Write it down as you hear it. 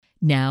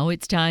Now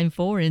it's time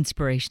for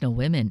Inspirational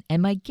Women,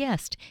 and my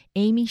guest,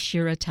 Amy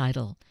Shira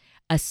Teitel,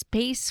 a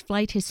space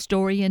flight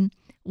historian,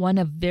 one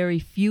of very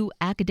few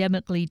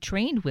academically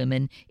trained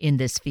women in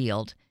this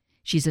field.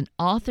 She's an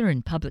author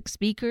and public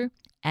speaker,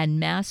 and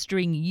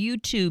mastering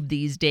YouTube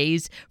these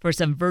days for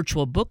some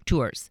virtual book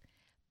tours.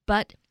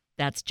 But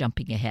that's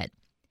jumping ahead.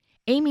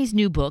 Amy's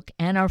new book,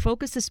 and our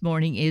focus this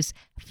morning, is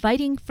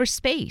Fighting for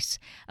Space,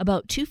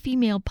 about two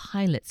female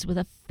pilots with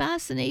a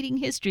fascinating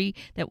history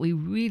that we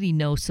really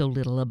know so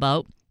little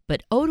about,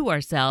 but owe to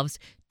ourselves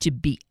to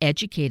be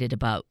educated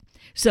about.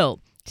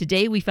 So,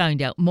 today we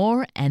find out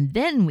more, and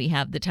then we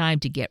have the time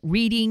to get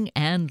reading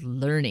and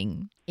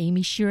learning.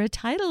 Amy Shira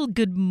Teitel,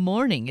 good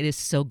morning. It is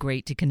so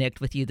great to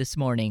connect with you this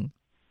morning.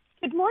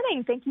 Good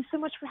morning. Thank you so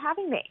much for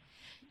having me.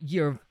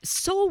 You're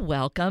so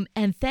welcome,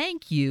 and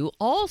thank you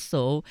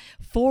also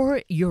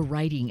for your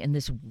writing in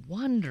this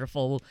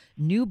wonderful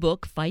new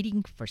book,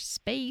 Fighting for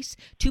Space,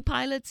 Two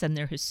Pilots and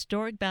Their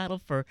Historic Battle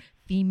for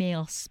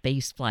Female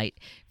Spaceflight.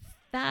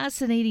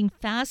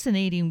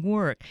 Fascinating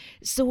work.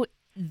 So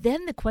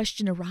then the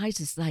question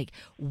arises,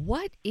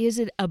 what is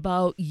it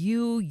about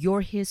you,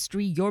 your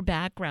history, your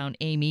background,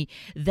 Amy,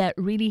 that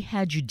really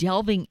had you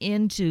delving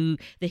into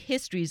the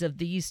histories of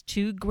these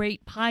two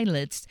great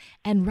pilots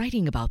and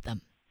writing about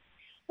them?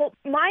 Well,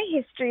 my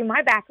history,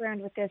 my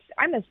background with this,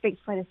 I'm a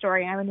spaceflight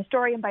historian. I'm an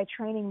historian by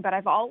training, but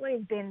I've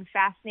always been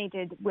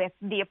fascinated with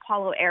the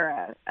Apollo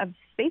era of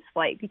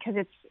spaceflight because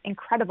it's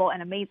incredible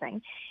and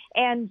amazing.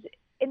 And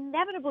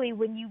inevitably,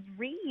 when you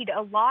read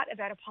a lot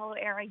about Apollo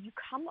era, you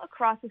come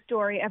across the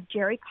story of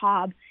Jerry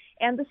Cobb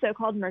and the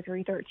so-called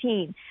Mercury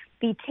 13.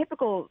 The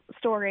typical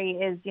story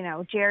is,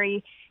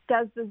 Jerry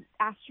does the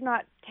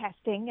astronaut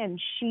testing, and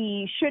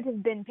she should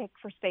have been picked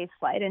for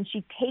spaceflight, and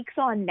she takes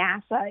on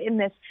NASA in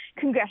this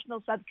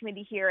congressional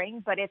subcommittee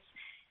hearing, but it's,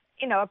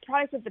 a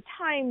product of the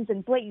times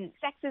and blatant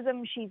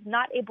sexism. She's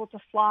not able to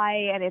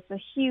fly, and it's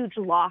a huge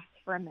loss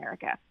for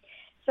America.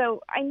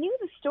 So I knew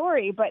the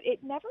story, but it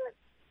never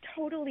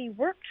totally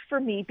worked for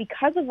me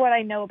because of what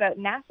I know about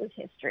NASA's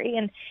history.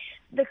 And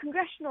the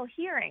congressional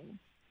hearing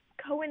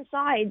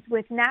coincides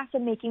with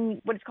NASA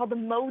making what is called the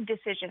mode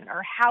decision,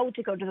 or how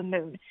to go to the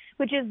moon,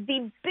 which is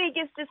the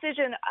biggest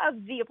decision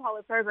of the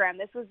Apollo program.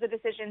 This was the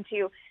decision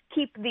to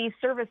keep the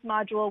service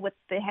module with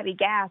the heavy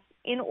gas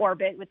in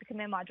orbit with the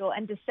command module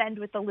and descend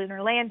with the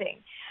lunar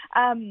landing.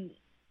 And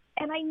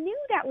I knew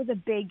that was a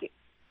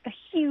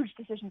huge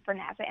decision for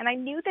NASA, and I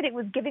knew that it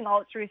was giving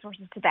all its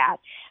resources to that.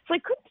 So I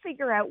couldn't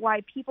figure out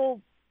why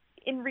people,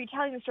 in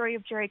retelling the story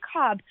of Jerry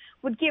Cobb,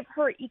 would give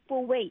her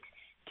equal weight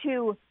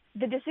to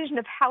the decision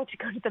of how to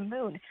go to the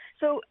moon.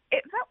 So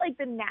it felt like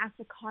the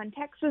NASA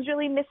context was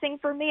really missing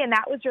for me, and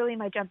that was really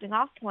my jumping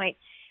off point.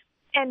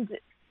 And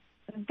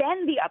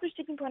then the other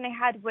sticking point I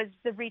had was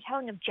the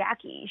retelling of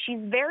Jackie. She's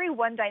very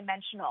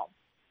one-dimensional,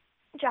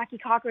 Jackie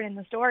Cochran, in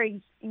the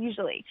stories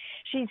usually.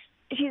 She's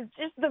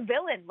just the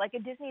villain, like a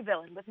Disney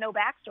villain with no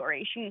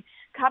backstory. She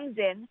comes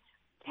in,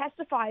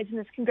 testifies in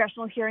this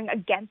congressional hearing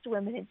against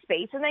women in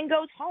space, and then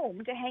goes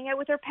home to hang out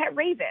with her pet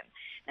raven.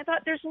 I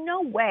thought, there's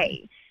no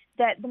way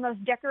that the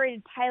most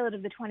decorated pilot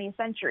of the 20th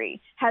century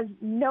has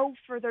no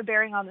further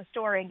bearing on the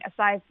story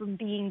aside from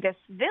being this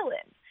villain.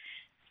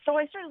 So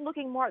I started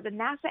looking more at the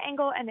NASA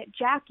angle and at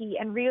Jackie,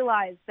 and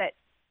realized that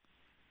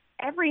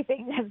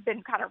everything has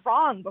been kind of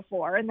wrong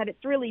before, and that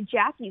it's really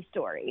Jackie's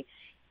story.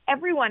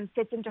 Everyone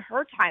fits into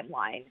her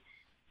timeline,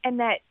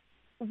 and that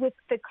with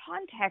the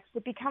context,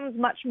 it becomes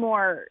much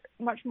more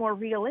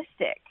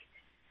realistic.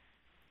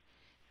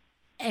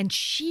 And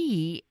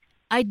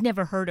I'd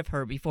never heard of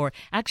her before.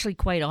 Actually,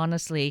 quite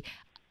honestly,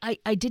 I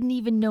didn't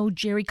even know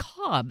Jerry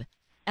Cobb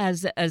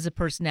as a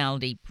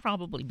personality,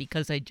 probably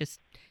because I just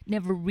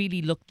never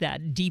really looked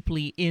that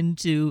deeply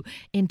into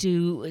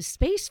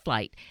space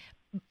flight.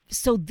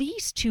 So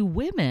these two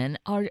women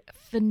are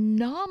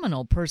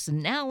phenomenal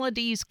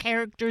personalities,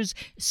 characters,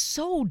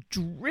 so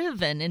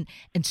driven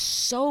and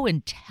so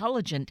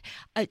intelligent.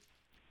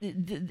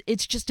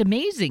 It's just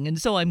amazing.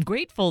 And so I'm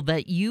grateful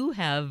that you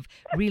have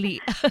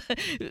really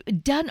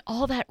done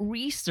all that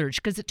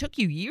research, because it took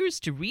you years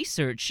to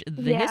research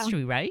the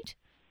history, right?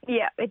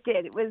 Yeah, it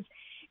did. It was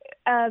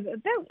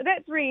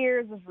about 3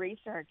 years of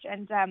research.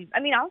 And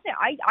I'll say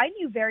I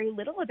knew very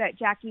little about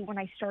Jackie when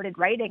I started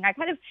writing. I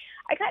kind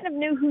of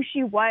knew who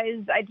she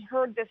was. I'd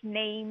heard this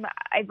name.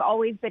 I've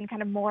always been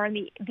kind of more on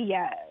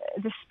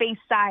the space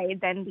side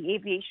than the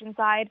aviation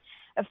side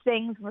of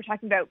things. We're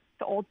talking about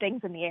the old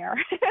things in the air.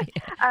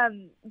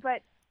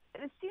 But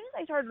as soon as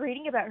I started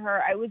reading about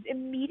her, I was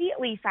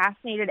immediately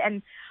fascinated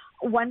and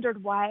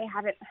wondered why I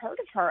hadn't heard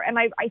of her. And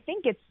I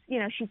think it's,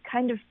 she's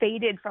kind of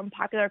faded from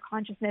popular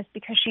consciousness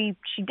because she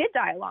did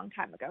die a long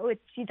time ago.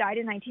 She died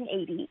in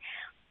 1980.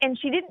 And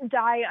she didn't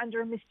die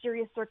under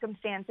mysterious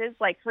circumstances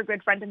like her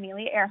good friend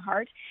Amelia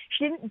Earhart.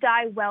 She didn't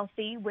die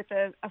wealthy with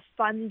a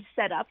fund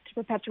set up to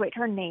perpetuate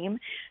her name.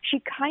 She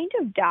kind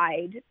of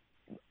died.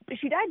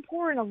 She died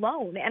poor and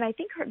alone. And I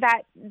think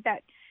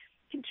that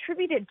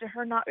contributed to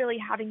her not really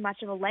having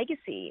much of a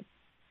legacy.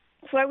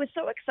 So I was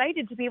so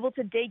excited to be able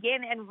to dig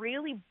in, and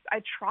really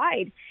I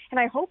tried, and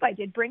I hope I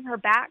did, bring her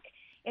back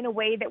in a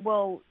way that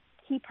will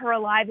keep her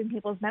alive in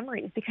people's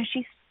memories, because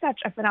she's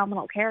such a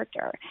phenomenal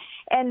character.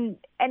 And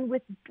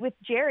with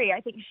Jerry,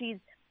 I think she's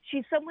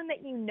someone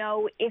that you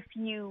know if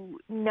you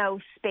know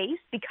space,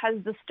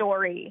 because the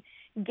story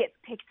gets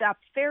picked up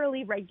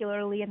fairly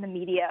regularly in the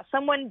media.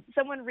 Someone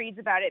reads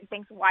about it and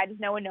thinks, why does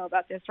no one know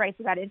about this?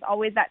 Writes about it. It's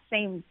always that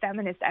same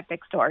feminist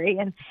epic story.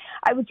 And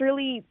I was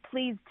really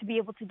pleased to be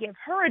able to give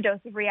her a dose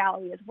of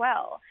reality as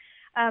well.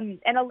 And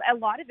a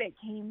lot of it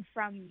came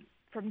from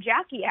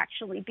Jackie,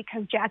 actually,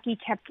 because Jackie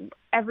kept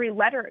every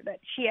letter that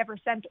she ever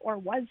sent or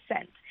was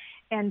sent.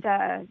 And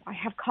I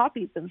have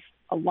copies of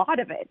a lot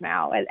of it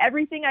now. And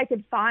everything I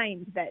could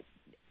find that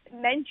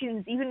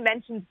mentions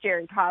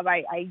Jerry Cobb,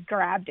 I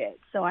grabbed it.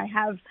 So I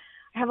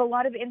have a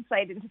lot of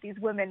insight into these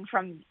women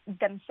from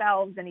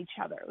themselves and each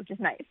other, which is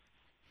nice.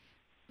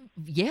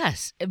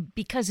 Yes,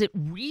 because it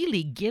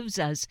really gives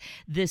us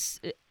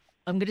this,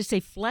 I'm going to say,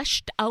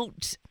 fleshed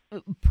out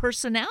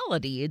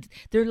personality.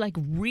 They're like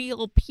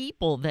real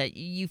people that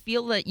you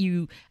feel that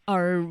you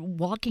are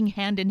walking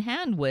hand in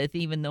hand with,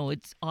 even though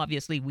it's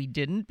obviously we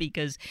didn't,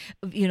 because,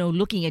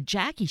 looking at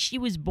Jackie, she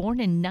was born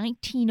in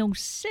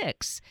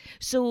 1906.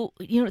 So,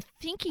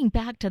 thinking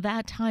back to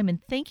that time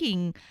and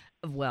thinking,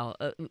 well,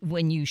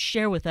 when you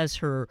share with us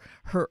her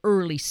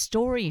early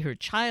story, her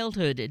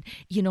childhood, and,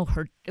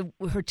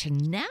 her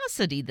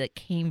tenacity that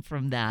came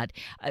from that,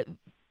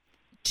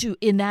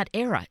 in that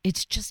era.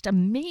 It's just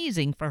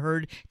amazing for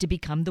her to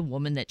become the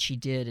woman that she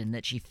did, and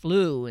that she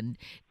flew, and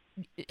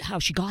how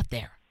she got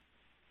there.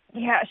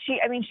 Yeah, she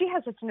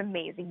has such an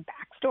amazing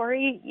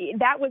backstory.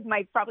 That was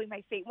probably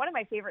one of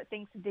my favorite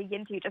things to dig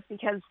into, just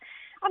because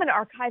I'm an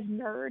archive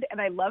nerd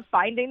and I love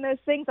finding those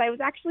things. I was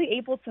actually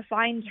able to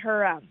find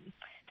her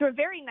through a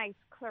very nice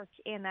clerk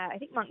in, I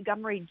think,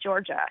 Montgomery,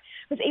 Georgia,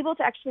 was able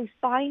to actually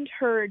find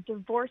her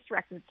divorce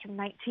records from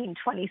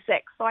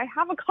 1926. So I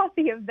have a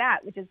copy of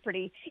that, which is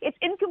it's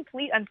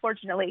incomplete,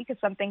 unfortunately,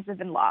 because some things have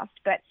been lost.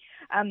 But,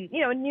 a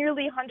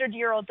nearly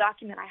 100-year-old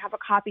document, I have a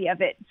copy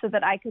of it so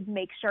that I could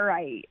make sure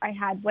I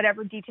had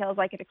whatever details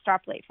I could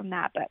extrapolate from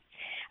that. But,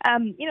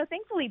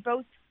 thankfully,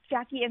 both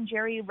Jackie and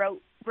Jerry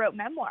wrote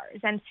memoirs.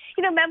 And,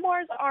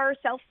 memoirs are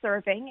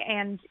self-serving,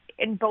 and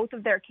in both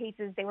of their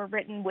cases, they were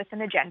written with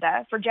an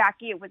agenda. For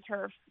Jackie, it was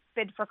her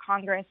bid for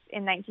Congress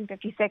in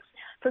 1956.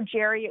 For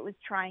Jerry, it was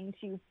trying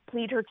to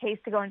plead her case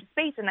to go into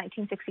space in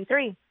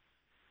 1963.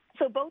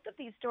 So both of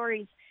these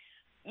stories,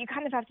 you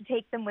kind of have to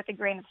take them with a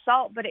grain of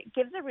salt, but it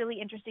gives a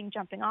really interesting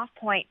jumping off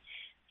point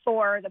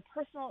for the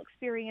personal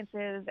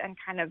experiences and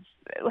kind of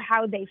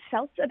how they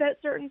felt about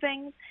certain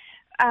things.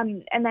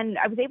 And then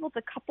I was able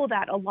to couple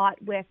that a lot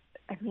with,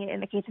 in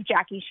the case of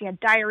Jackie, she had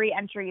diary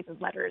entries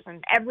and letters,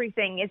 and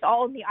everything is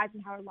all in the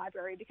Eisenhower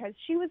Library, because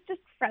she was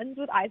just friends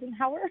with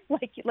Eisenhower,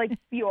 like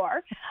you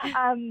are.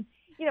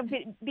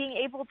 Being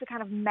able to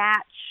kind of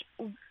match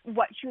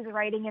what she was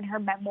writing in her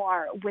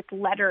memoir with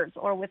letters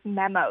or with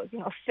memos,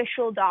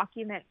 official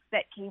documents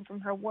that came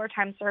from her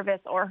wartime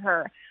service or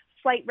her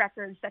flight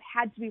records that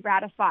had to be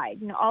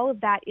ratified. All of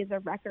that is a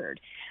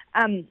record.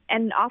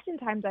 And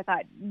oftentimes I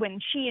thought when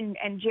she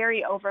and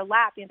Jerry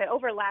overlap, they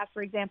overlap,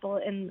 for example,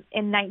 in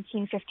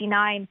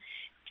 1959,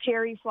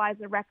 Jerry flies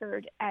a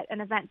record at an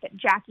event that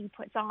Jackie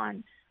puts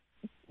on.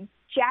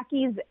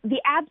 The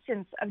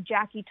absence of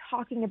Jackie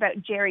talking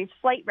about Jerry's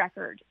flight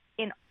record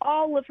in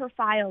all of her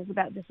files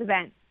about this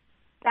event,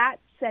 that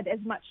said as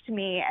much to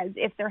me as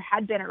if there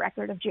had been a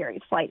record of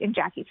Jerry's flight in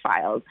Jackie's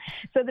files.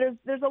 So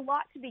there's a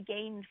lot to be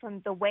gained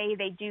from the way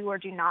they do or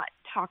do not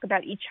talk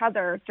about each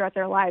other throughout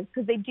their lives,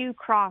 because they do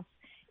cross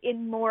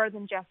in more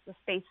than just the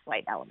space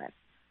flight element.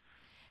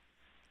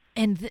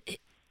 And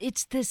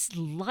it's this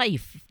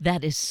life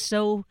that is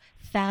so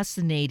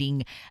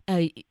fascinating,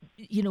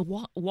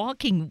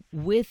 walking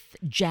with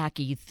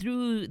Jackie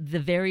through the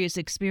various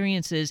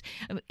experiences.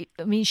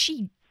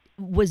 She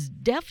was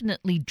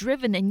definitely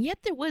driven, and yet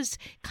there was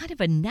kind of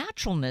a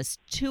naturalness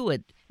to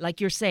it, like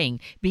you're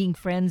saying, being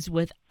friends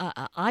with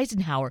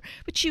Eisenhower,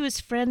 but she was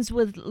friends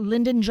with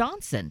Lyndon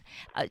Johnson.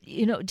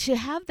 To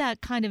have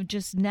that kind of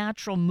just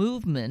natural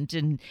movement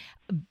and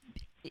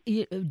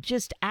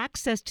just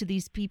access to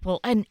these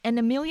people, and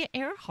Amelia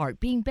Earhart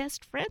being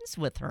best friends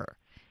with her.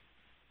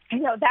 I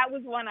know, that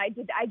was one I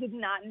did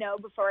not know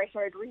before I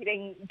started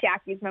reading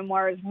Jackie's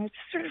memoirs. I was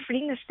sort of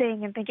reading this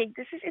thing and thinking,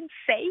 this is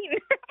insane.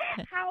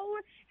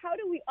 How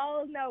do we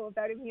all know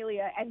about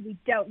Amelia and we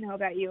don't know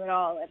about you at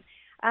all?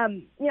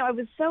 And I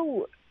was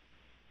so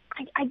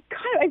I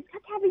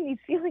kept having these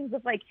feelings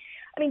of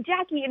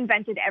Jackie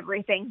invented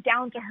everything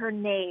down to her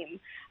name.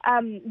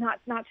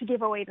 Not to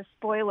give away the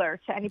spoiler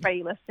to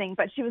anybody listening,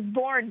 but she was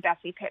born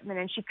Bessie Pittman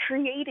and she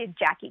created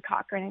Jackie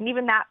Cochran, and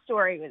even that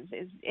story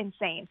is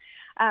insane.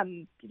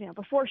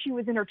 Before she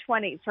was in her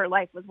 20s, her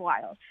life was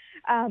wild.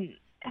 And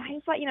I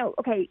just thought,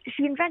 okay,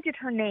 she invented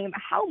her name.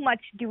 How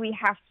much do we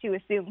have to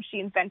assume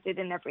she invented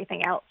in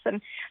everything else? And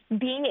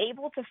being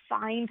able to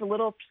find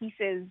little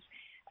pieces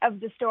of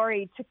the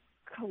story to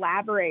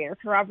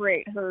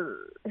corroborate her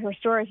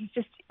stories. It's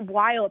just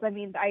wild. I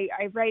mean,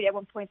 I write at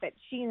one point that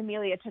she and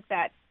Amelia took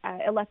that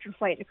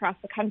electroflight across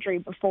the country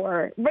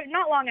before, but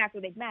not long after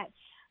they'd met,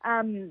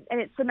 and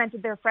it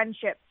cemented their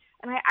friendship.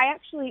 And I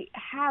actually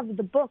have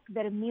the book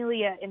that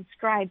Amelia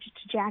inscribed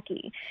to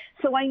Jackie.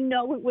 So I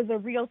know it was a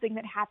real thing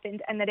that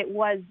happened and that it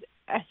was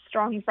a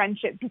strong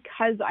friendship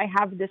because I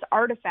have this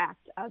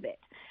artifact of it.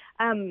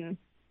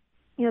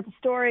 The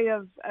story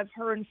of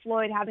her and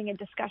Floyd having a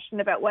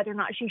discussion about whether or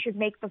not she should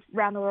make the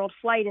round-the-world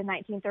flight in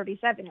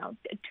 1937,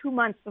 2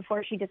 months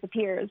before she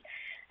disappears.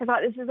 I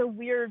thought this is a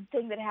weird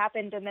thing that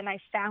happened, and then I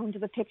found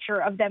the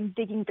picture of them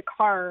digging the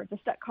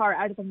stuck car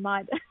out of the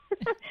mud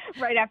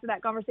right after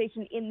that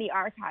conversation in the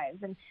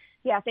archives. And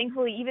yeah,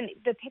 thankfully, even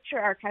the picture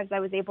archives I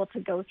was able to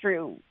go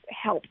through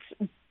helped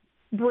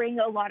bring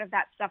a lot of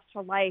that stuff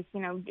to life.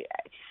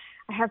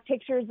 I have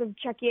pictures of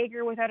Chuck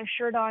Yeager without a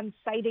shirt on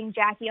citing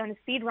Jackie on a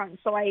speed run.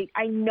 So I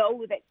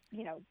know that,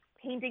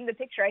 painting the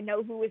picture, I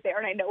know who was there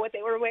and I know what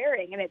they were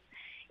wearing. And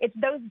it's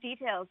those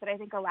details that I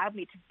think allowed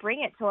me to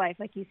bring it to life,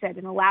 like you said,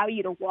 and allow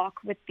you to walk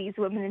with these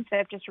women instead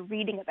of just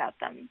reading about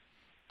them.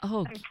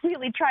 Oh, I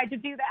really tried to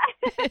do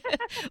that.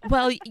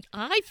 Well,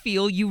 I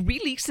feel you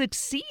really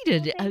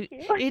succeeded. Well,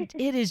 thank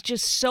you. It is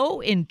just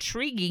so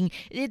intriguing.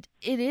 It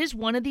is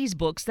one of these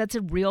books that's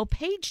a real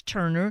page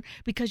turner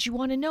because you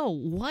want to know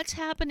what's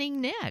happening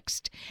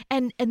next.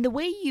 And the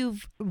way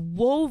you've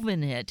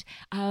woven it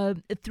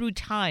through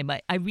time,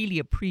 I really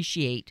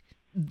appreciate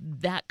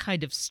that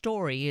kind of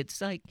story.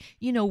 It's like,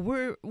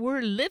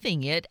 we're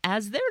living it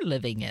as they're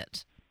living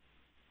it.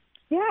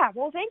 Yeah,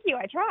 well, thank you.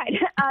 I tried.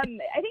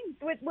 I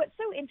think what's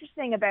so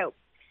interesting about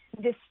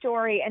this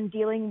story and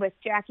dealing with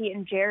Jackie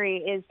and Jerry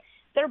is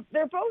they're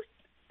both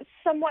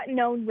somewhat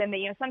known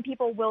women. Some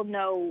people will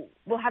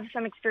have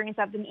some experience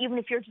of them, even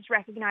if you're just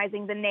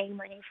recognizing the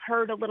name or you've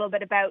heard a little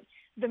bit about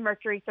the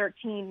Mercury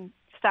 13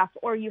 stuff,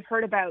 or you've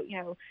heard about,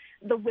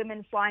 the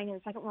women flying in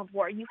the Second World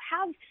War.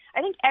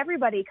 I think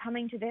everybody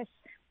coming to this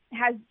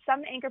has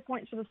some anchor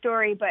points for the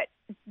story, but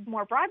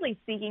more broadly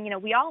speaking,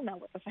 we all know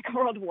what the Second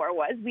World War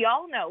was. We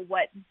all know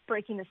what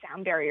breaking the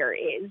sound barrier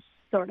is,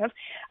 sort of.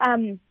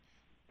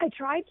 I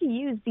tried to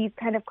use these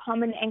kind of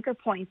common anchor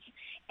points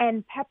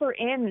and pepper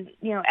in,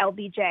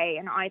 LBJ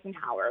and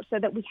Eisenhower so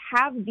that we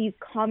have these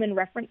common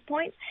reference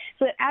points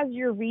so that as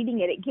you're reading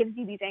it, it gives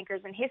you these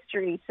anchors in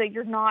history. So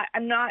you're not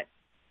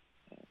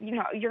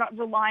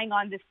relying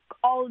on this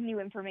all new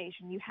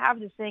information. You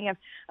have this thing of,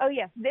 oh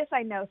yes, this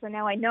I know, so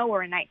now I know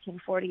we're in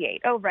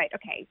 1948. Oh right,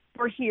 okay,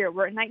 we're here,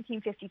 we're in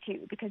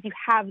 1952, because you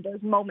have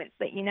those moments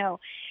that you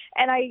know.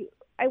 And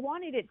I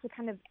wanted it to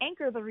kind of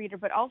anchor the reader,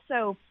 but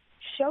also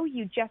show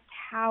you just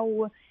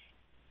how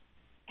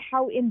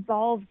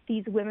involved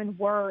these women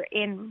were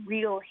in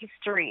real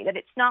history, that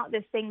it's not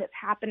this thing that's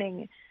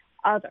happening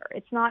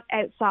it's not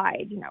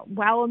outside,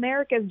 while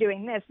America's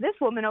doing this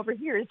woman over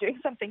here is doing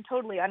something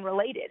totally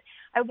unrelated.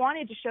 I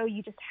wanted to show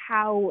you just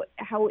how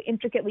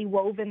intricately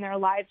woven their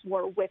lives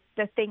were with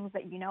the things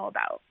that you know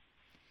about.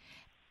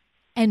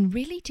 And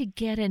really to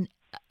get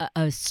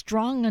a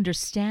strong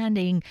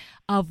understanding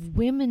of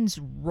women's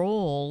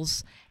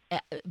roles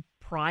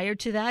prior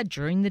to that,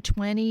 during the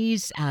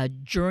 20s,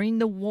 during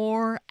the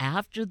war,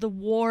 after the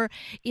war.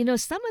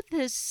 Some of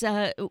this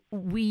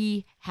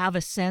we have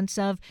a sense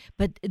of,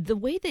 but the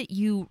way that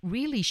you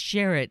really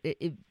share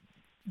it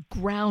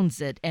grounds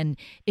it and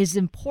is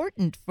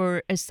important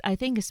for, I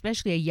think,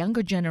 especially a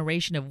younger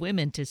generation of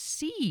women to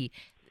see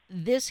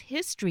this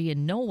history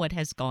and know what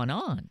has gone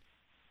on.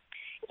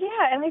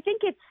 Yeah, and I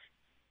think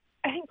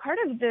part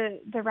of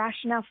the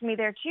rationale for me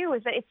there, too,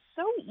 is that it's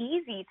so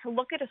easy to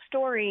look at a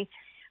story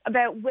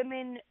about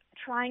women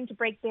trying to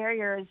break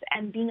barriers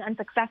and being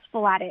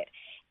unsuccessful at it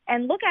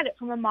and look at it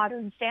from a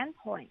modern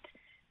standpoint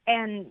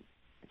and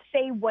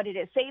say what it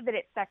is, say that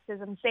it's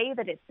sexism, say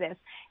that it's this.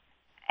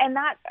 And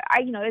that,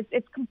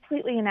 it's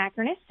completely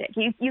anachronistic.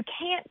 You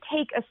can't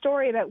take a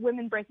story about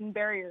women breaking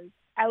barriers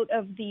out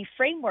of the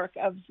framework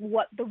of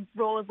what the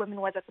role of women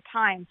was at the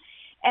time.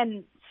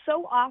 And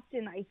so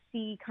often I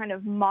see kind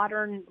of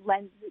modern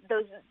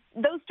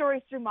those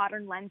stories through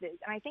modern lenses.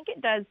 And I think it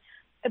does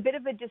a bit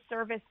of a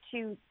disservice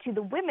to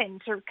the women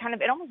to kind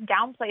of, it almost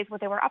downplays what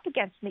they were up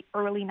against in the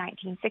early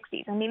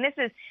 1960s. I mean, this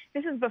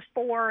is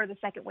before the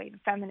second wave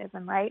of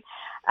feminism, right?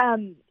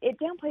 It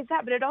downplays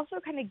that, but it also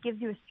kind of gives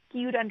you a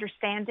skewed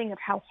understanding of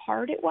how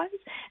hard it was.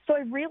 So I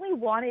really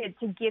wanted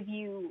to give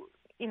you,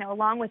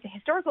 along with the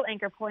historical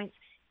anchor points,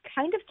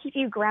 kind of keep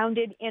you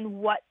grounded in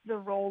what the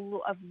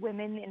role of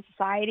women in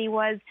society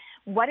was,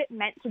 what it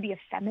meant to be a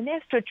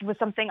feminist, which was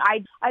something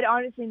I'd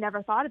honestly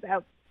never thought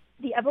about.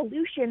 The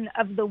evolution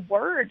of the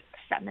word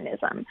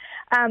feminism.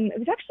 It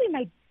was actually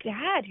my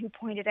dad who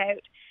pointed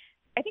out,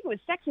 I think it was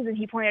sexism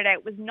he pointed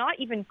out, was not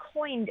even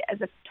coined as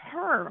a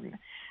term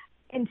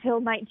until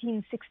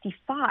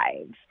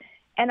 1965.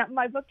 And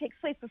my book takes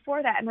place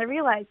before that, and I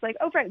realized,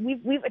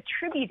 we've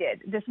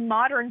attributed this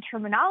modern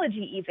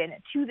terminology even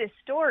to this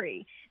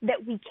story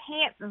that we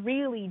can't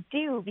really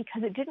do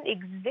because it didn't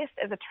exist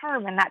as a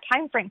term in that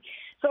time frame.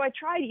 So I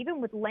tried,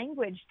 even with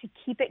language, to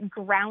keep it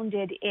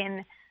grounded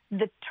in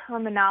the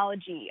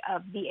terminology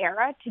of the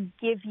era to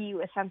give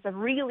you a sense of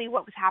really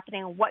what was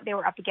happening and what they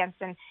were up against,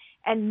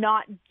 and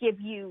not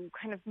give you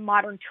kind of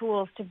modern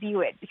tools to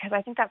view it, because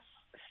I think that's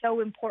so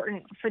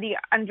important for the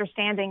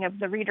understanding of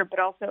the reader, but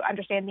also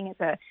understanding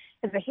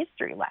as a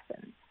history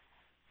lesson.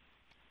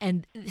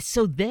 And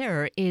so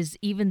there is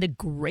even the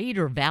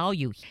greater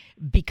value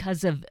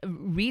because of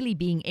really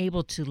being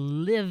able to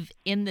live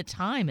in the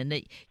time, and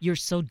that you're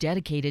so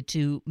dedicated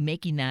to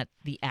making that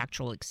the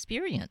actual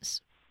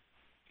experience.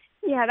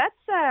 Yeah,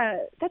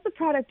 that's a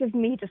product of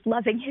me just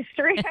loving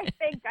history. I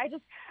think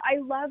I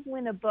love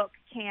when a book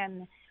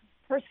can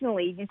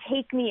personally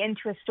take me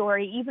into a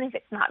story, even if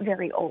it's not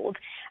very old.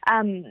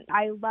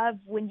 I love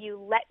when you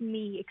let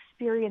me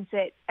experience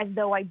it as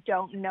though I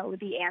don't know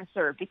the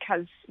answer,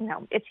 because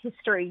it's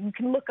history. You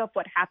can look up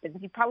what happens.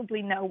 You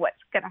probably know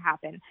what's going to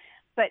happen.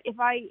 But if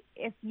I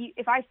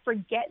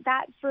forget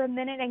that for a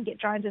minute and get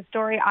drawn into the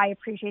story, I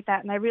appreciate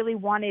that, and I really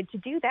wanted to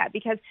do that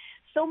because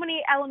so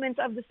many elements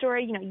of the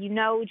story,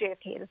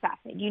 JFK is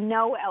assassinated,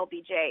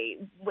 LBJ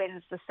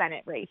wins the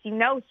Senate race,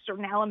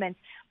 certain elements,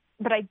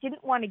 but I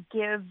didn't want to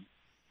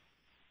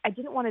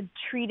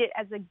treat it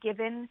as a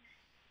given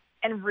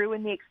and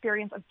ruin the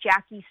experience of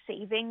Jackie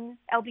saving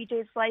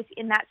LBJ's life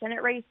in that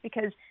Senate race,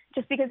 because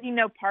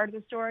part of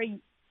the story,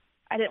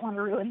 I didn't want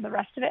to ruin the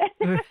rest of it.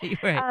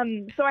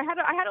 Right. So I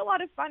had a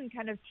lot of fun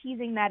kind of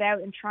teasing that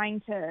out and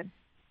trying to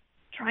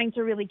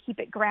really keep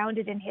it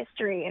grounded in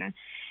history. And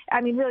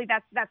I mean, really,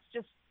 that's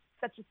just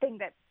such a thing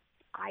that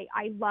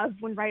I love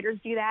when writers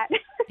do that.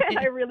 And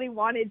I really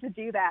wanted to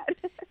do that.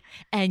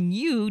 And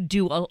you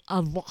do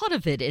a lot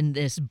of it in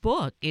this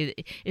book.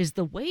 It is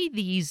the way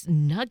these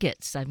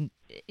nuggets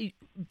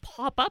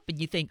pop up and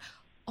you think,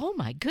 oh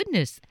my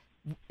goodness,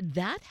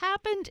 that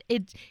happened.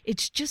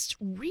 It's just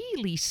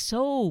really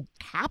so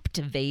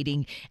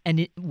captivating,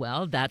 and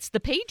that's the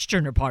page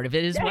turner part of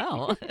it as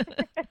well.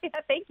 Yeah,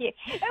 thank you.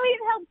 I mean, it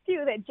helps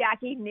too that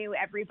Jackie knew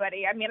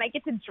everybody. I mean, I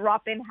get to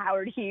drop in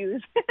Howard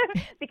Hughes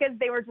because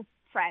they were just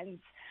friends.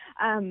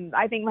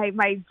 I think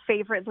my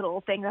favorite little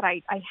thing that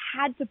I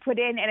had to put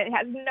in, and it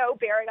has no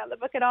bearing on the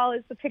book at all,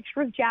 is the picture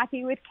of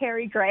Jackie with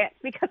Cary Grant,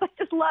 because I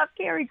just love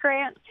Cary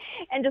Grant,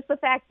 and just the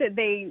fact that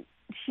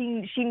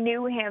she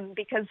knew him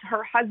because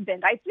her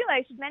husband, I feel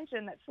I should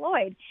mention that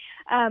Floyd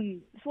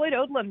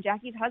Odlum,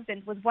 Jackie's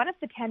husband, was one of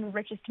the 10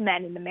 richest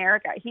men in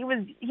America. He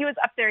was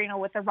up there,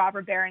 with the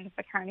robber barons,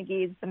 the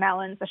Carnegies, the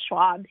Mellons, the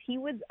Schwabs. He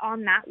was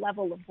on that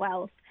level of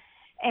wealth.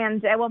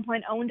 And at one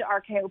point owned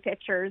RKO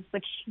Pictures,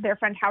 which their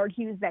friend Howard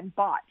Hughes then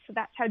bought. So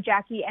that's how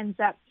Jackie ends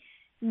up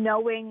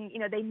knowing,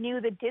 they knew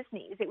the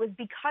Disneys. It was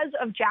because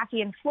of Jackie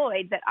and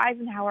Floyd that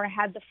Eisenhower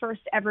had the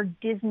first ever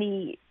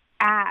Disney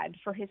ad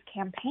for his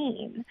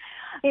campaign.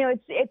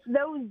 It's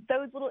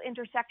those little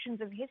intersections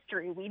of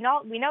history. We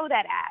know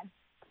that ad.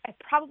 I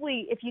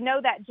probably, if you know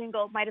that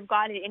jingle, might have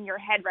got it in your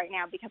head right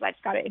now because I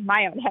just got it in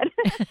my own head.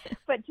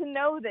 But to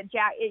know that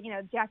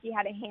Jackie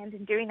had a hand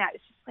in doing that,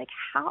 it's just like,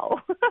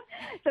 how?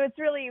 So it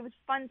was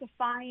fun to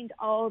find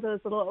all those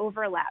little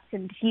overlaps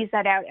and tease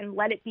that out and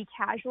let it be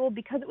casual,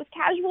 because it was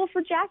casual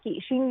for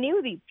Jackie. She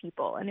knew these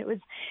people, and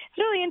it's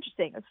really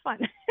interesting. It's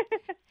fun.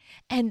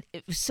 And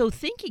so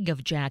thinking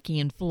of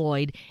Jackie and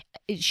Floyd,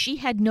 she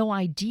had no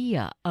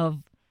idea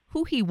of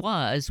who he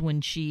was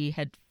when she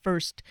had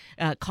first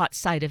caught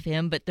sight of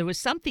him, but there was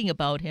something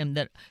about him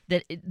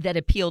that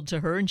appealed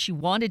to her, and she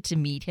wanted to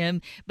meet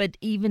him. But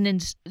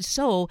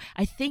so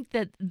I think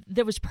that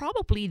there was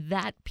probably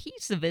that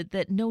piece of it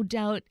that no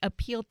doubt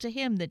appealed to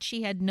him, that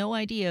she had no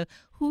idea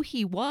who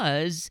he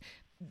was.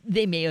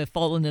 They may have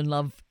fallen in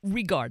love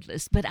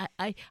regardless, but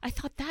I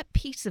thought that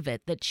piece of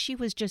it, that she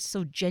was just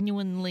so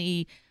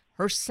genuinely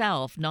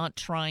herself, not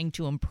trying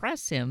to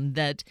impress him,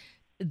 that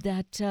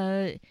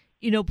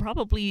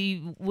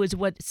probably was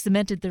what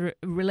cemented the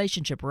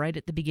relationship right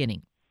at the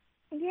beginning.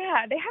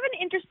 Yeah, they have an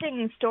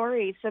interesting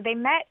story. So they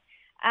met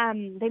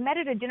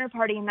at a dinner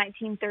party in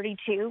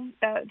 1932,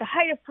 the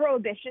height of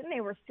Prohibition.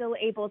 They were still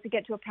able to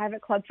get to a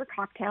private club for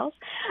cocktails.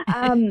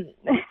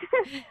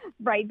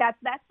 Right,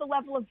 that's the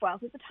level of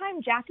wealth. At the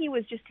time, Jackie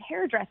was just a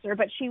hairdresser,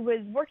 but she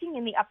was working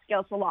in the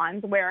upscale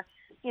salons where,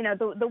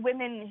 the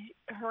women,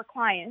 her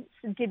clients,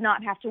 did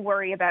not have to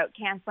worry about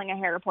canceling a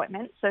hair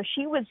appointment. So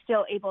she was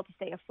still able to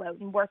stay afloat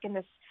and work in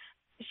this.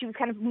 She was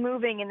kind of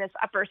moving in this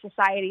upper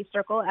society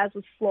circle, as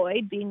was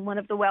Floyd, being one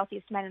of the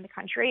wealthiest men in the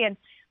country. And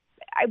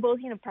I will,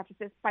 preface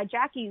this by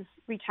Jackie's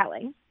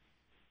retelling.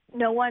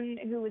 No one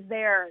who was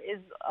there is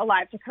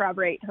alive to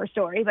corroborate her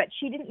story, but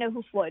she didn't know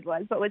who Floyd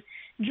was, but was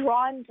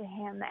drawn to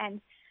him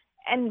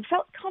and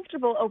felt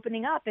comfortable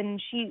opening up.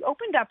 And she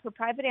opened up her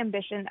private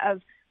ambition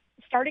of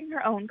starting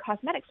her own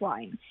cosmetics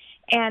line.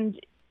 And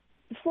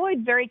Floyd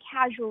very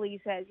casually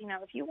says,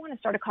 if you want to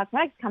start a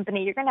cosmetics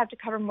company, you're going to have to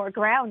cover more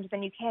ground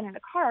than you can in a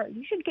car.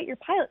 You should get your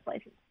pilot's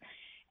license.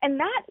 And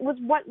that was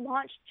what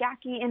launched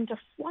Jackie into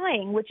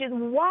flying, which is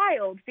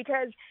wild,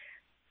 because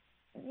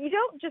you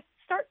don't just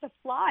start to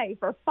fly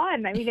for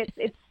fun. I mean,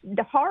 it's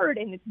hard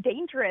and it's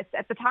dangerous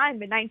at the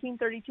time. In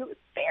 1932, it was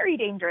very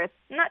dangerous,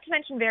 not to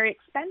mention very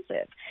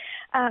expensive.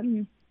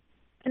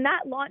 And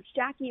that launched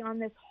Jackie on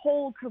this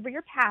whole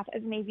career path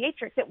as an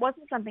aviatrix. It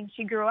wasn't something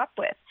she grew up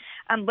with.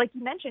 Like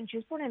you mentioned, she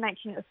was born in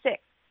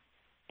 1906.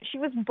 She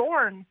was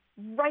born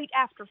right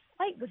after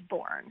flight was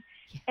born.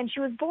 And she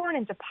was born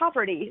into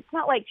poverty. It's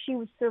not like she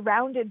was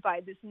surrounded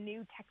by this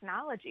new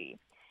technology.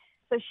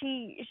 So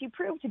she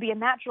proved to be a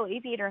natural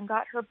aviator and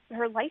got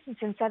her license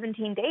in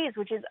 17 days,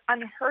 which is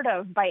unheard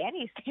of by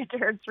any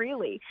standards,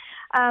 really.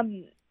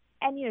 And,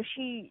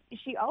 she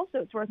also,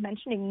 it's worth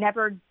mentioning,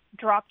 never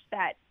dropped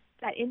that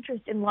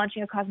interest in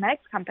launching a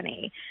cosmetics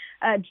company,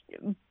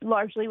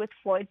 largely with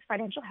Floyd's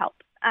financial help.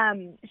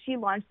 She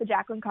launched the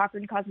Jacqueline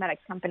Cochran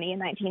Cosmetics Company in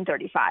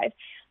 1935.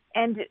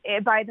 And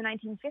by the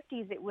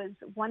 1950s, it was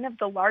one of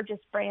the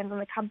largest brands in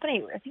the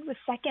company. I think it was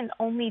second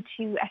only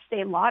to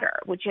Estee Lauder,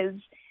 which is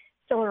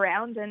still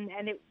around, and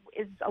it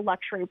is a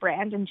luxury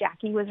brand, and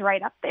Jackie was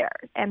right up there.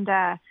 And,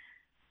 I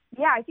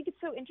think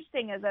it's so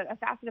interesting as a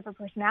facet of her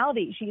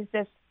personality. She's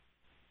this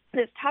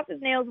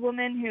tough-as-nails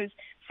woman who's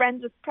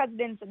friends with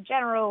presidents and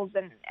generals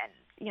and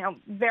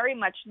very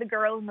much the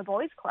girl in the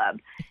boys club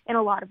in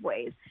a lot of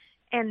ways,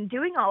 and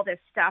doing all this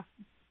stuff,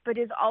 but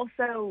is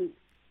also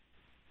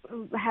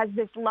has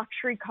this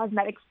luxury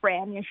cosmetics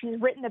brand. She's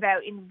written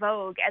about in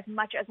Vogue as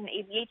much as an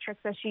aviatrix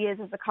as she is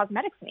as a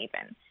cosmetics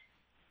maven.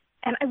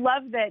 And I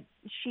love that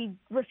she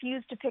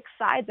refused to pick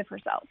sides of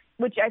herself,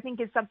 which I think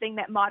is something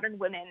that modern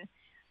women,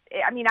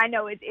 I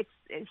know it's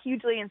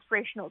hugely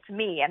inspirational to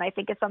me, and I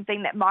think it's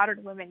something that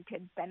modern women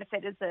could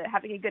benefit as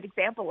having a good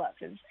example of,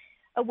 is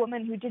a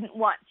woman who didn't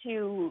want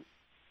to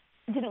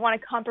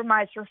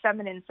compromise her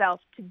feminine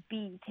self to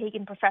be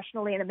taken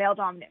professionally in a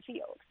male-dominant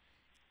field.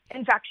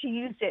 In fact, she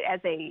used it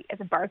as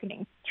a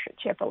bargaining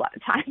chip a lot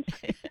of times.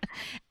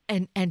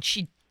 and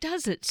she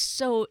does it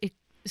so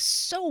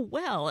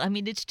well.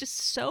 It's just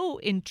so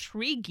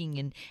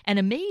intriguing and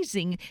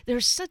amazing.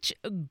 There's such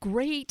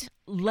great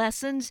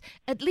lessons,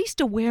 at least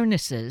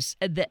awarenesses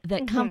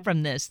that come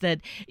from this,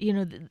 that,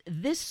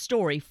 this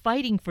story,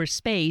 Fighting for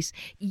Space,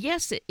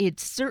 yes,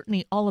 it's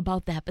certainly all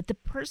about that, but the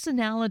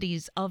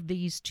personalities of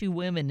these two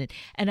women,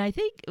 and I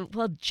think,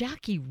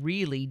 Jackie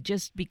really,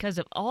 just because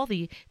of all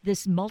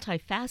this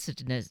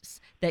multifacetedness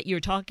that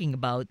you're talking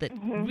about, that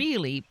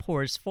really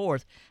pours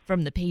forth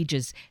from the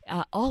pages,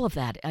 all of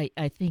that,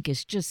 I think,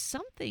 is just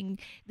something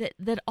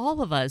that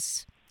all of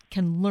us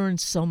can learn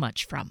so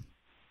much from.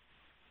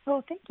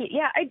 Oh, thank you.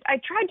 Yeah,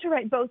 I tried to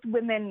write both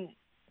women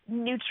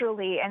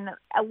neutrally and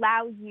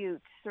allow you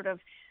to sort of,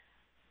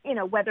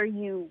 whether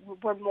you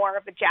were more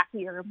of a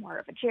Jackie or more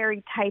of a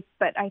Jerry type,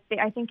 but I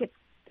think it's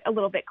a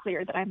little bit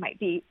clear that I might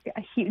be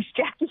a huge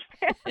Jackie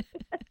fan.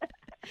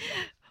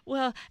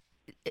 Well,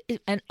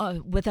 and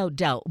without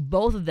doubt,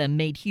 both of them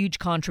made huge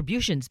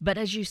contributions. But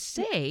as you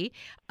say,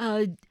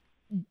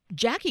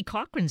 Jackie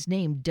Cochran's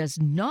name does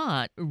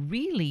not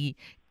really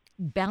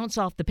bounce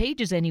off the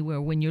pages anywhere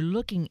when you're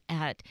looking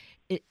at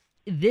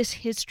this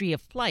history of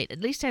flight.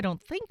 At least I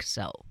don't think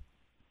so.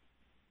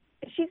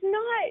 She's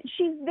not.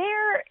 She's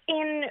there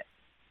in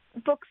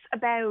books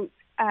about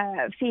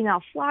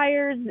female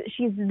flyers.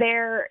 She's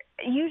there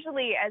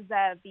usually as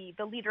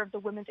the leader of the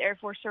Women's Air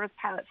Force Service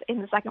pilots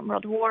in the Second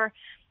World War.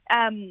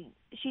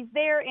 She's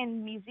there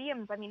in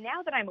museums.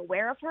 Now that I'm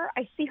aware of her,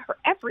 I see her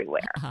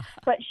everywhere.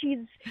 But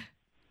she's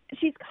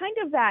kind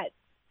of that.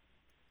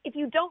 If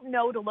you don't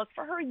know to look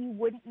for her, you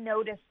wouldn't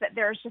notice that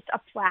there's just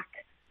a plaque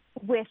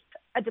with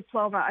a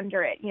diploma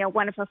under it,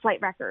 one of her flight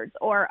records,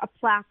 or a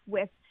plaque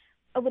with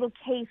a little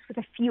case with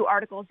a few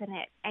articles in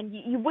it. And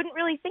you wouldn't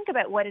really think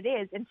about what it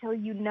is until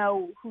you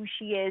know who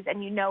she is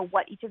and you know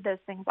what each of those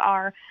things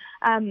are.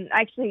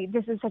 Actually,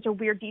 this is such a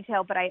weird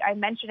detail, but I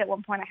mentioned at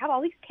one point, I have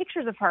all these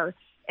pictures of her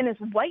in this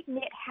white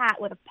knit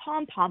hat with a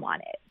pom-pom on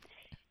it.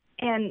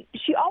 And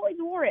she always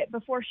wore it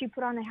before she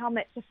put on a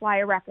helmet to fly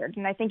a record.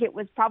 And I think it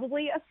was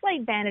probably a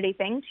slight vanity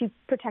thing to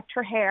protect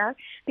her hair,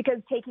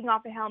 because taking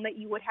off a helmet,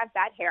 you would have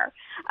bad hair.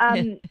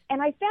 And I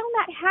found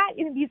that hat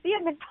in a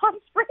museum in Palm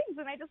Springs,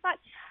 and I just thought,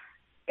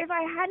 if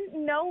I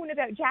hadn't known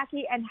about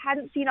Jackie and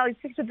hadn't seen all these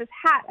pictures of this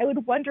hat, I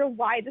would wonder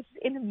why this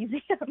is in a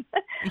museum.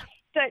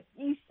 But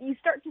you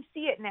start to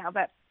see it now.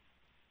 But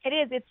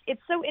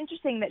it's so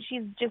interesting that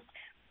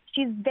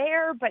she's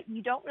there, but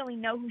you don't really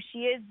know who she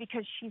is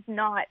because she's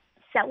not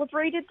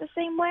celebrated the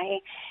same way,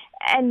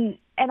 and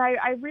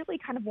I really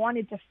kind of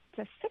wanted to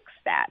fix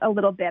that a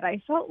little bit.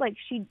 I felt like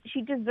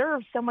she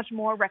deserves so much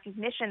more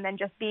recognition than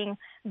just being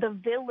the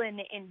villain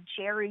in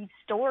Jerry's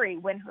story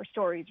when her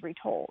story is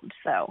retold.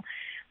 So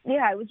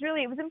yeah, it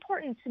was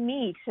important to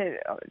me to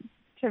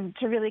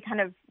really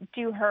kind of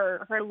do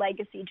her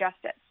legacy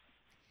justice.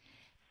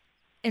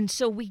 And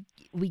so we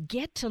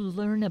get to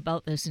learn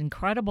about this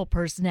incredible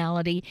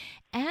personality,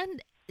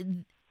 and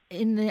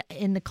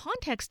in the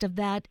context of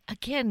that,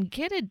 again,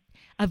 get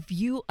a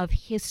view of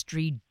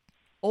history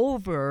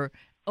over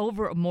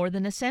more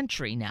than a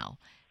century now.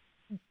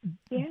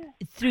 Yeah.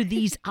 Through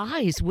these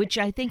eyes, which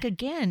I think,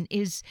 again,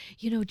 is,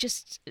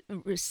 just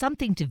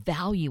something to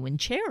value and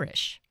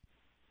cherish.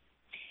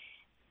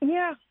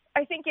 Yeah,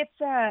 I think it's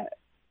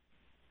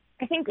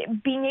I think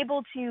being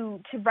able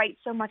to write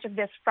so much of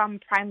this from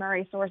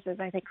primary sources,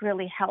 I think,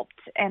 really helped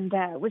and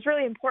was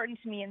really important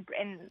to me.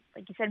 And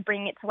like you said,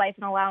 bringing it to life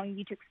and allowing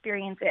you to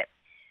experience it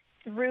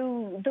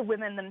through the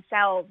women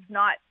themselves.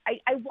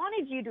 I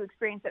wanted you to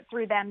experience it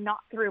through them, not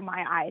through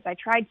my eyes. I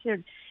tried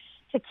to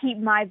keep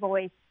my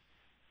voice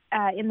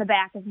in the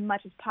back as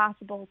much as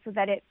possible, so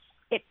that it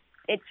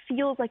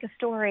feels like a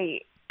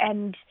story,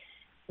 and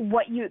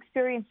what you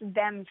experience with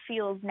them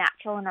feels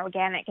natural and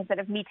organic, instead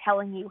of me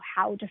telling you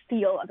how to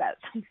feel about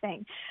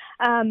something.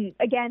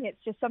 Again,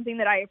 it's just something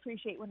that I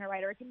appreciate when a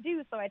writer can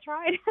do, so I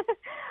tried.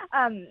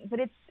 But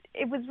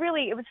it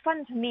was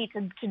fun to me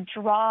to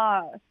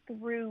draw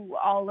through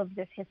all of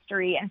this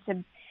history and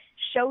to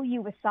show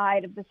you a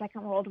side of the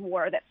Second World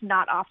War that's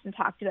not often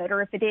talked about,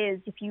 or if it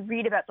is, if you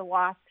read about the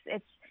WASPs,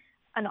 it's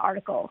an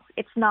article.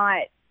 It's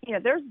not,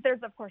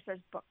 there's of course there's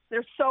books.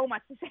 There's so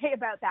much to say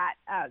about that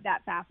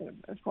facet,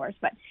 of course,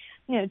 but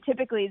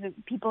typically the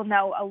people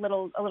know a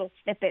little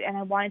snippet, and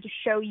I wanted to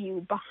show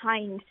you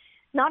behind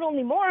not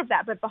only more of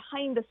that, but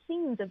behind the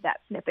scenes of that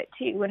snippet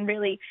too, and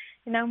really,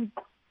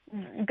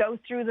 go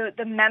through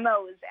the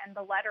memos and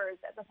the letters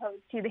as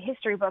opposed to the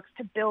history books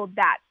to build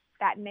that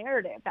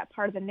narrative, that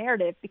part of the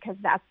narrative, because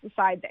that's the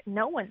side that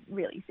no one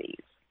really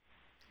sees.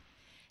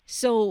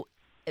 So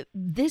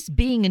this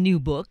being a new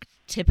book,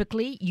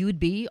 typically you'd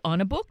be on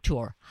a book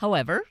tour.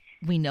 However,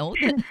 we know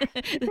that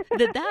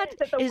that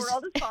the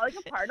world is falling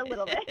apart a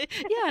little bit.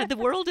 Yeah, the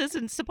world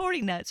isn't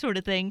supporting that sort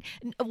of thing.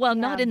 Well,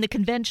 not in the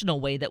conventional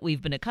way that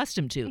we've been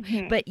accustomed to.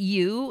 Mm-hmm.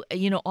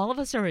 But all of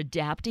us are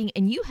adapting,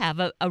 and you have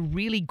a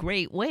really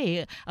great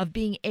way of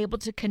being able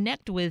to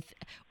connect with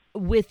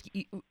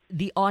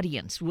the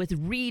audience, with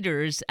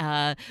readers,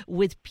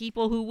 with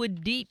people who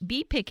would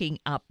be picking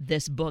up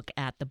this book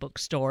at the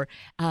bookstore,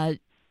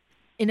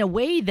 in a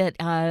way that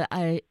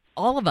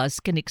all of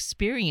us can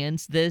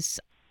experience this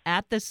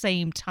at the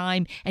same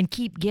time and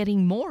keep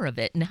getting more of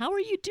it. And how are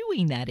you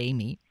doing that,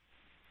 Amy?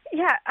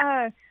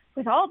 Yeah,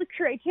 with all the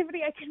creativity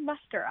I can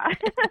muster.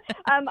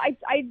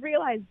 I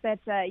realized that,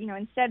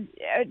 instead,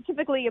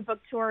 typically a book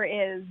tour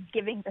is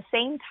giving the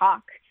same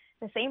talk,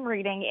 the same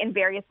reading in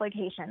various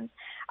locations.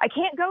 I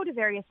can't go to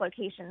various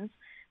locations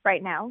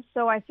right now,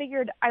 so I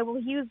figured I will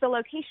use the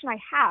location I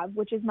have,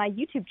 which is my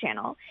YouTube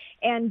channel,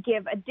 and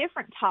give a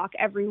different talk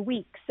every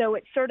week. So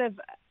it's sort of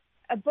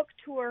a book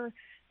tour,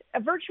 a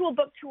virtual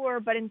book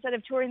tour, but instead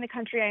of touring the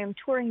country, I am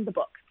touring the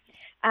book,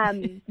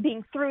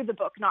 being through the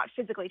book, not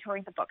physically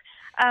touring the book.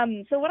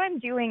 So what I'm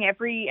doing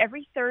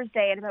every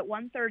Thursday at about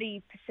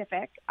 1:30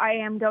 Pacific, I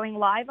am going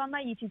live on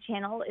my YouTube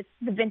channel. It's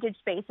The Vintage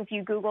Space. If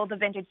you Google The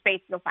Vintage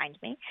Space, you'll find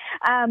me.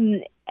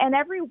 And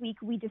every week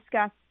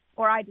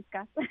I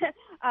discuss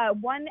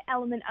one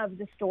element of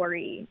the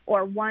story,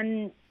 or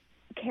one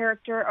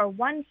character, or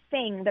one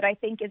thing that I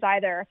think is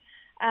either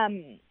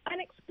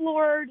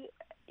unexplored,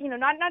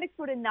 not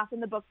explored enough in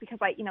the book, because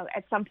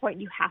at some point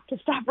you have to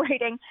stop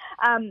writing,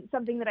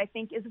 something that I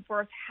think is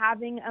worth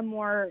having a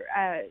more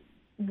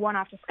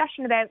one-off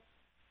discussion about,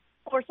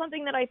 or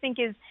something that I think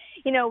is,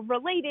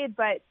 related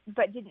but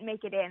didn't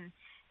make it in.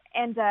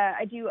 And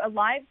I do a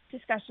live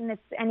discussion.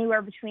 It's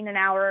anywhere between an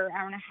hour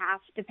and a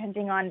half,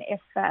 depending on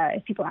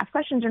if people ask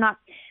questions or not.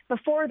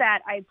 Before that,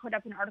 I put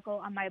up an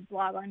article on my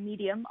blog on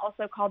Medium,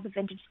 also called The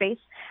Vintage Space,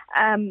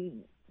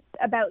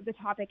 about the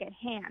topic at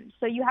hand.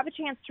 So you have a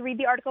chance to read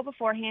the article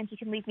beforehand. You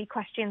can leave me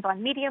questions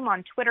on Medium,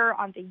 on Twitter,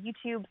 on the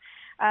YouTube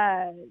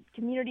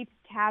community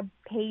tab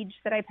page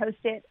that I post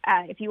it.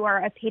 If you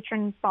are a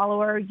patron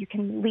follower, you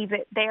can leave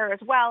it there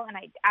as well, and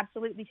I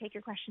absolutely take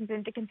your questions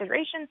into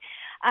consideration,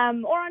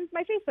 or on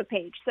my Facebook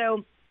page.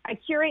 So I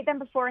curate them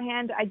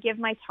beforehand. I give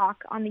my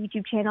talk on the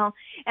YouTube channel,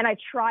 and I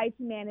try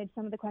to manage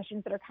some of the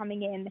questions that are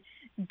coming in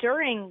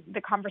during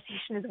the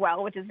conversation as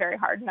well, which is very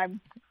hard, and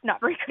I'm not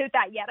very good at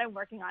that yet. I'm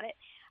working on it.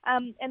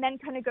 And then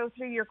kind of go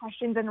through your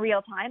questions in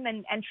real time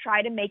and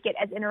try to make it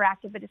as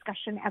interactive a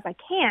discussion as I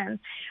can,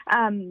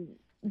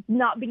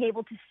 not being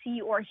able to see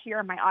or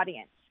hear my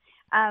audience.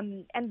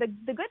 And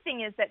the good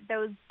thing is that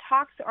those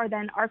talks are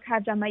then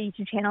archived on my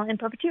YouTube channel in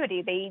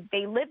perpetuity.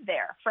 They live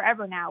there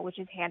forever now, which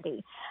is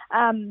handy.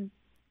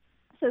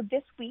 So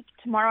this week,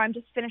 tomorrow, I'm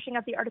just finishing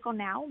up the article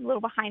now, I'm a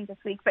little behind this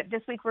week, but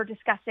this week we're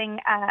discussing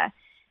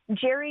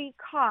Jerry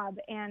Cobb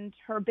and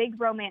her big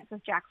romance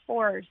with Jack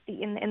Ford.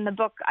 In the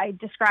book, I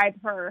describe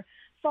her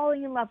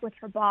falling in love with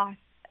her boss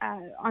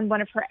on one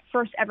of her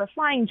first ever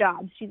flying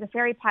jobs. She's a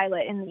ferry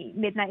pilot in the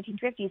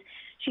mid-1950s.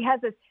 She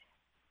has this,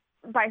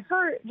 by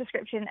her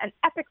description, an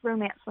epic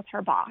romance with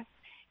her boss.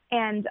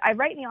 And I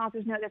write in the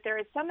author's note that there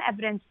is some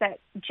evidence that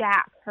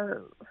Jack,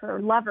 her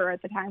lover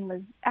at the time,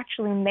 was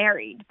actually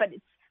married, but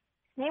his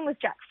name was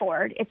Jack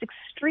Ford. It's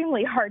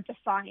extremely hard to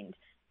find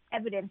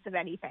evidence of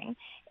anything.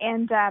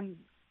 And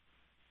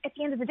at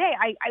the end of the day,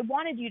 I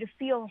wanted you to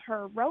feel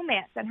her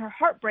romance and her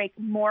heartbreak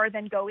more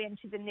than go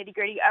into the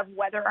nitty-gritty of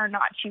whether or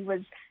not she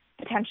was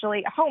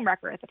potentially a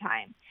homewrecker at the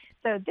time.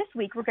 So this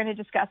week we're going to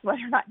discuss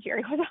whether or not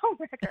Jerry was a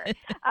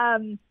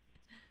homewrecker.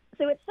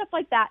 So it's stuff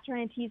like that,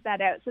 trying to tease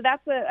that out. So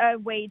that's a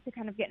way to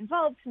kind of get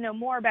involved, to know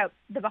more about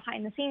the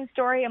behind-the-scenes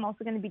story. I'm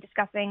also going to be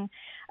discussing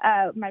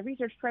my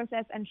research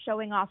process and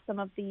showing off some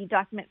of the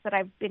documents that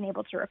I've been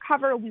able to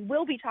recover. We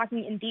will be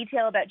talking in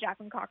detail about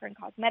Jacqueline Cochran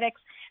Cosmetics,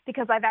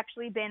 because I've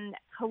actually been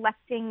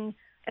collecting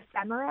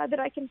ephemera that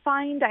I can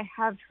find. I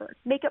have her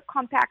makeup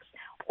compacts,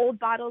 old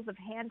bottles of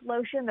hand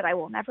lotion that I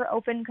will never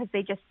open because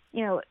they just,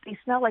 they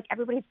smell like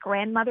everybody's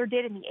grandmother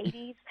did in the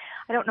 80s.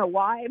 I don't know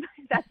why, but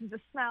that's the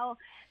smell.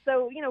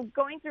 So,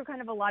 going through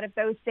kind of a lot of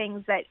those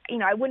things that,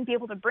 I wouldn't be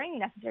able to bring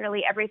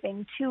necessarily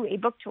everything to a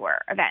book tour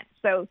event.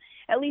 So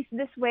at least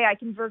this way I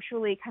can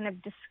virtually kind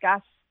of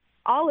discuss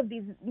all of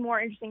these more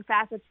interesting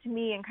facets to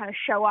me and kind of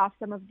show off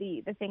some of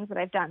the things that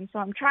I've done. So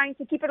I'm trying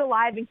to keep it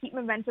alive and keep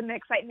momentum and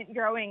excitement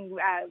growing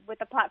with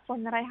the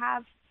platform that I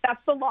have.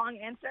 That's the long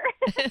answer.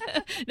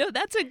 No,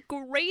 that's a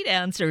great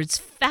answer. It's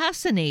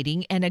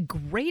fascinating and a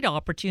great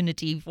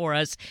opportunity for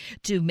us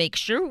to make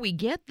sure we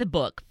get the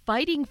book,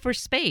 Fighting for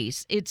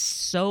Space. It's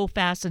so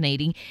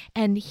fascinating.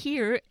 And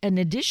here, an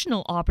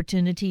additional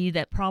opportunity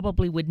that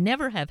probably would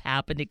never have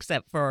happened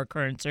except for our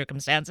current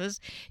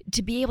circumstances,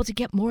 to be able to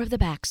get more of the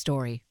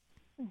backstory.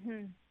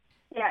 Mm-hmm.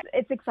 Yeah,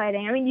 it's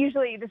exciting. I mean,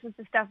 usually this is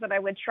the stuff that I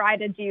would try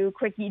to do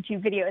quick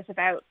YouTube videos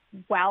about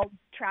while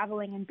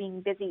traveling and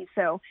being busy.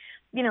 So,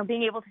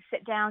 being able to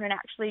sit down and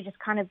actually just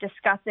kind of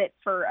discuss it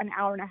for an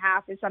hour and a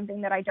half is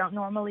something that I don't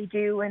normally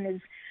do, and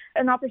is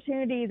an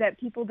opportunity that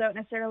people don't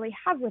necessarily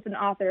have with an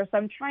author. So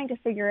I'm trying to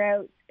figure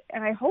out,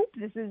 and I hope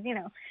this is,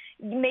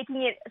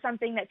 making it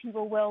something that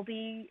people will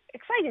be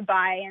excited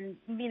by. And,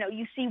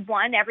 you see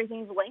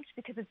everything's linked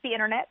because it's the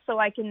internet, so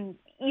I can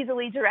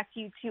easily direct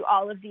you to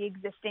all of the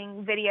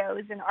existing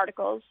videos and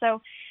articles.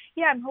 So,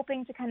 yeah, I'm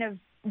hoping to kind of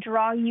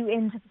draw you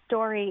into the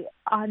story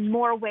on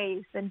more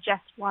ways than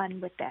just one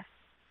with this.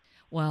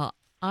 Well,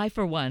 I,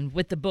 for one,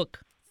 with the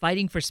book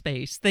Fighting for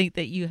Space, think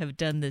that you have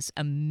done this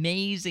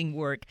amazing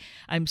work.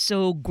 I'm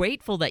so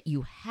grateful that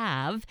you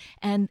have,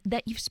 and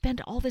that you've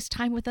spent all this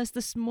time with us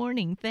this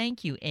morning.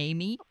 Thank you,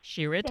 Amy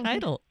Shira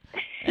Teitel.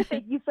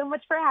 Thank you so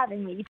much for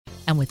having me.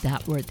 And with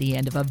that, we're at the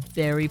end of a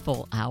very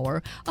full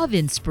hour of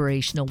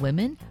Inspirational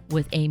Women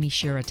with Amy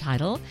Shira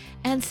Teitel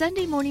and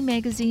Sunday Morning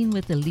Magazine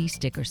with Elise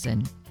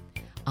Dickerson.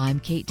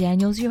 I'm Kate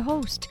Daniels, your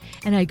host,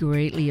 and I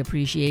greatly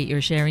appreciate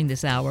your sharing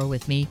this hour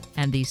with me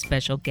and these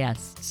special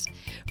guests.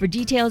 For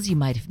details you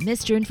might have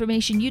missed or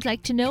information you'd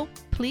like to know,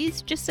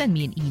 please just send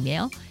me an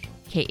email,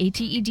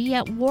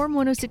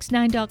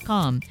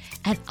 kated@warm1069.com,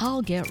 and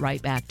I'll get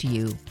right back to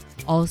you.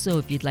 Also,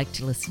 if you'd like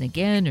to listen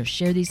again or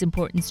share these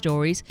important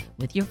stories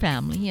with your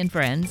family and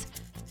friends,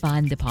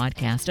 find the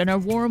podcast on our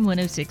Warm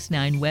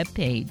 1069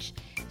 webpage.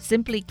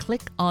 Simply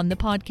click on the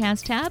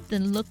podcast tab,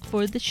 then look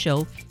for the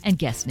show and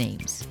guest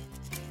names.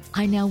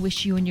 I now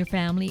wish you and your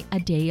family a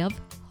day of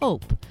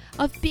hope,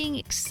 of being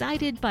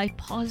excited by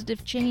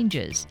positive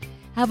changes.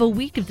 Have a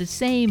week of the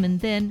same, and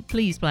then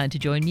please plan to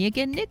join me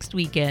again next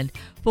weekend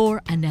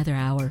for another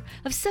hour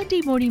of Sunday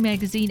Morning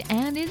Magazine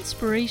and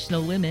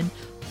Inspirational Women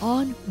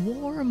on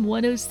Warm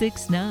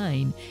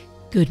 1069.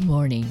 Good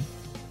morning.